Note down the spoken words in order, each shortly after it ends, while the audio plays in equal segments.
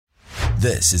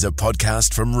This is a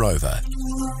podcast from Rover.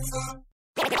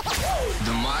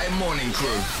 The My Morning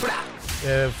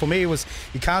Crew. For me, it was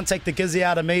you can't take the gizzy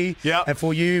out of me. Yep. And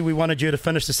for you, we wanted you to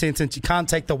finish the sentence. You can't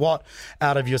take the what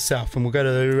out of yourself. And we'll go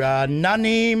to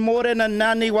Nani, Morena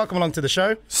Nani. Welcome along to the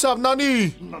show. Sup,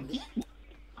 Nani?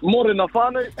 Morena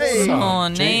whānau. Hey.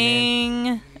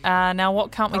 Morning. Now,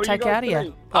 what can't we How are you take guys out of you?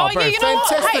 doing? Oh, yeah, bro, you know what?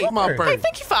 fantastic, Hey, my bro. hey,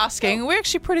 thank you for asking. We're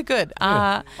actually pretty good.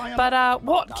 But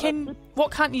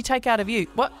what can't you take out of you?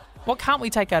 What can't we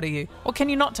take out of you? What can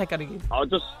you not take out of you?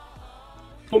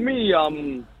 For me,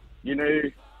 you know,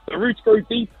 the roots grow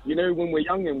deep, you know, when we're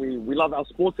young and we love our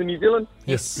sports in New Zealand.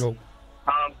 Yes. Cool.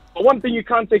 But one thing you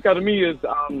can't take out of me is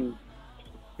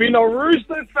being a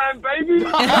Roosters fan, baby.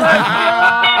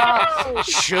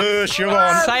 Sure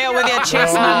on. Say it with your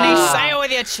chest, Nandi. Say it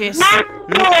with your chest.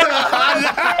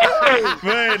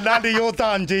 Man, Nandi, you're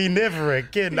done, G. Never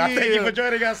again. Thank you for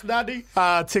joining us, Nandi.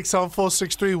 Text on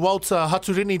 463. Walter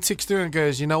Haturini texts through and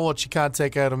goes, you know what you can't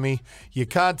take out of me? You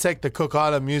can't take the Cook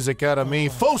Island music out of me.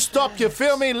 Full stop, you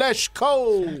feel me? Let's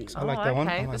go. I like that one.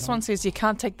 I Okay, like this that one says you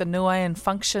can't take the Nuayan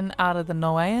function out of the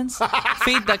Nuayans.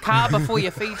 Feed the car before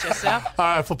you feed yourself.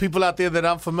 All right, for people out there that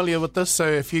aren't familiar with this, so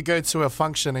if you go to a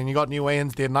function and you got new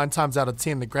Wayans there, 9 times out of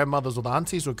 10, the grandmothers or the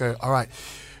aunties will go, all right,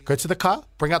 go to the car,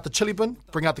 bring out the chili bin,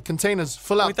 bring out the containers,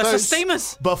 fill out With the those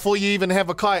steamers. before you even have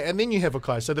a kai, and then you have a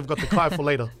kai, so they've got the kai for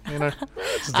later, you know.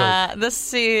 It's a joke. This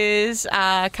says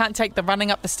can't take the running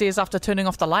up the stairs after turning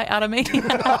off the light out of me.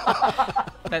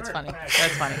 That's funny.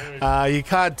 That's funny. You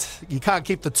can't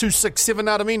keep the 267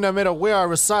 out of me, no matter where I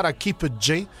reside, I keep it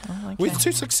G. okay. With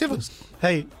 267s.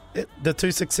 Hey, the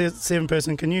 267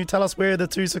 person, can you tell us where the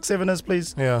 267 is,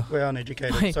 please? Yeah. We're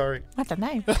uneducated, Wait. sorry. What the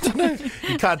name?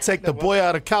 You can't take the boy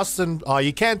out of Cowston. Oh,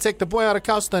 you can take the boy out of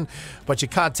Cowston, but you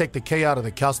can't take the K out of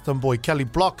the Cowston boy. Kelly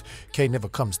Block, K never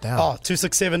comes down. Oh,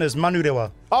 267 is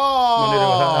Manurewa.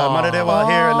 Oh! Manurewa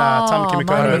here in Tamaki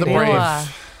Manurewa. the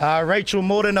Brave. Rachel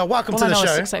Morena, welcome All to I the know is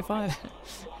show. 685.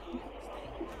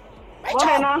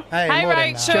 Morena, Hey, Hey, Morena.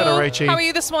 Rachel. Kia ora, Rachie. How are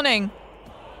you this morning?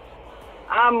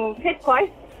 head place,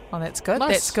 Oh, that's good.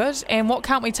 Nice. That's good. And what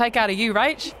can't we take out of you,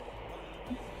 Rach?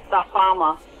 the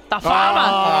farmer. The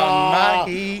farmer.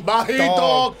 Mahi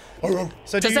dog.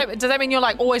 So do Does you, that mean you're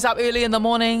like always up early in the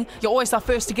morning? You're always the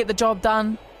first to get the job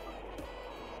done?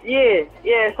 Yeah.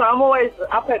 So I'm always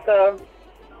up at the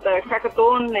crack of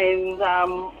dawn and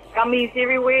gummies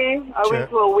everywhere. I Sure. went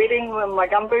to a wedding with my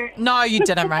gumboot. No, you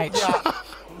didn't, Rach.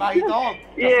 Mahi dog.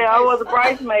 Yeah, I was a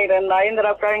bridesmaid and I ended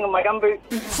up going in my gumboot.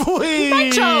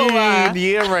 Rachel!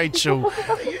 Yeah, Rachel.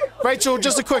 Rachel,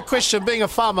 just a quick question. Being a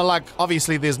farmer, like,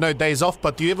 obviously there's no days off,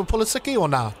 but do you ever pull a sickie or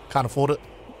nah? Can't afford it.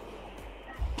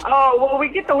 Oh, well, we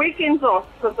get the weekends off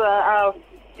because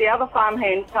the other farm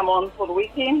hands come on for the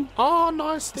weekend. Oh,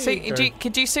 nice. There you go.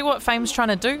 Could you see what Fame's trying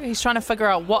to do? He's trying to figure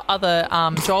out what other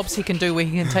jobs he can do where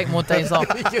he can take more days off.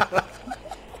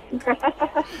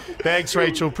 Thanks,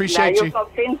 Rachel. Now Appreciate you've you.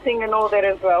 got fencing and all that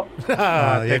as well.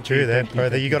 Yeah, true that, bro.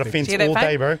 You got a fence See that, all Fame?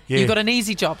 day, bro. Yeah. You've got an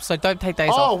easy job, so don't take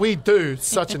days Oh, off. we do.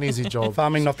 Such an easy job.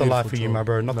 Farming, not the life for Beautiful you, job. my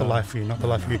bro. Not the life for you. Not the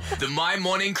life for you. The My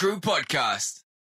Morning Crew podcast.